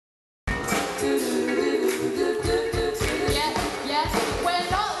We're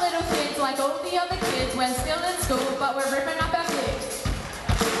not little kids like all the other kids. We're still in school, but we're ripping up our clips.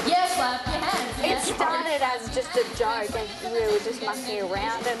 Yeah, clap your hands. It started as just a joke, and we were just mucking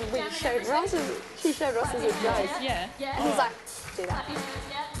around, and she showed Ross as a joke. Yeah. And he's like, do that.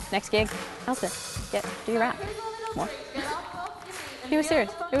 Next gig, Elsbeth, do your rap. What? He was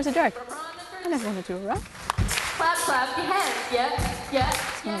serious. It was a joke. I never wanted to do a rap. Clap your hands. Yeah.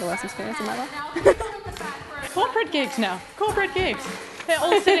 It's one of the worst experiences of my life. Corporate gigs now. Corporate gigs. They're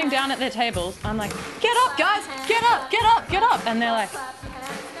all sitting down at their tables. I'm like, get up, guys! Get up! Get up! Get up! And they're like,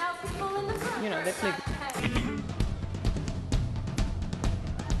 you know, they're flipping.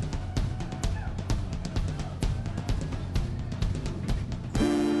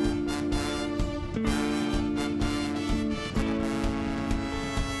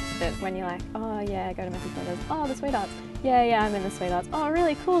 When you're like, oh yeah, go to Mrs. Brothers. Oh, the Sweethearts. Yeah, I'm in the Sweethearts. Oh,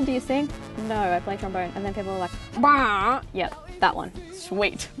 really cool. Do you sing? No, I play trombone. And then people are like, bah! Yep, that one.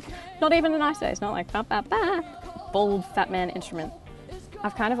 Sweet. Not even a nice day. It's not like, ba ba ba. Bald fat man instrument.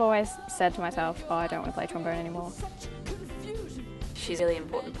 I've kind of always said to myself, oh, I don't want to play trombone anymore. She's a really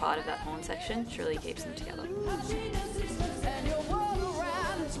important part of that horn section. She really keeps them together.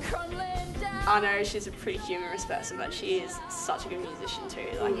 I know she's a pretty humorous person, but she is such a good musician too.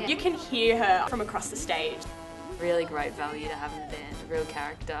 Like, you can hear her from across the stage. Really great value to have in the band. Real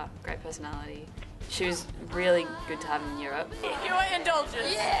character, great personality. She was really good to have in Europe. Your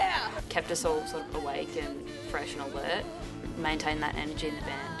indulgence. Yeah! Kept us all sort of awake and fresh and alert. Maintained that energy in the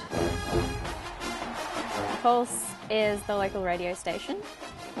band. Pulse is the local radio station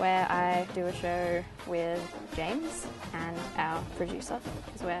where I do a show with James and our producer,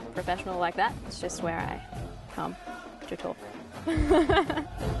 because we're professional like that. It's just where I come to talk.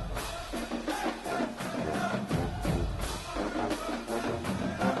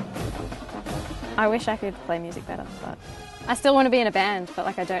 I wish I could play music better, but I still want to be in a band, but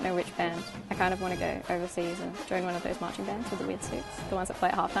like I don't know which band. I kind of want to go overseas and join one of those marching bands with the weird suits, the ones that play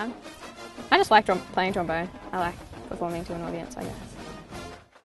at halftime. I just like playing trombone. I like performing to an audience, I guess.